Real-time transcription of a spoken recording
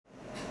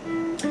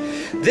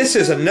This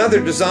is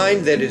another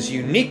design that is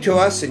unique to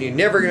us and you're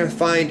never going to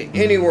find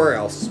anywhere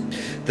else.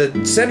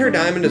 The center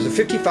diamond is a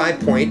 55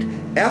 point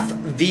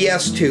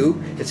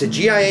FVS2. It's a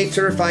GIA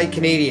certified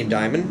Canadian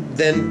diamond.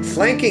 Then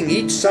flanking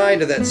each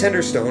side of that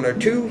center stone are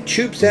two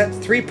CubeSat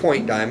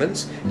 3-point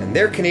diamonds, and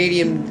they're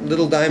Canadian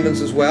little diamonds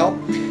as well.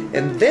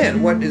 And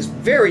then what is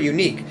very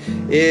unique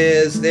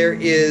is there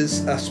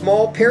is a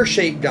small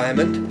pear-shaped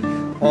diamond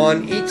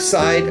on each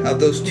side of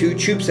those two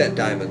CubeSat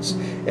diamonds,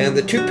 and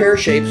the two pear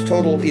shapes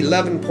total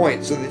 11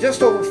 points, so they're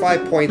just over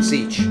 5 points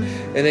each,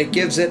 and it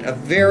gives it a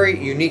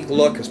very unique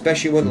look,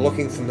 especially when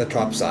looking from the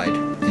top side.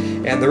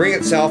 And the ring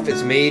itself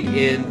is made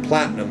in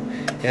platinum,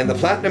 and the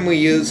platinum we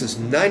use is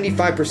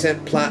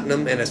 95%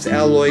 platinum, and it's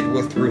alloyed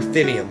with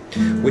ruthenium,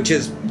 which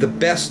is the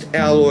best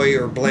alloy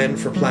or blend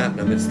for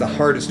platinum. It's the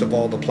hardest of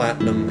all the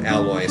platinum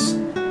alloys.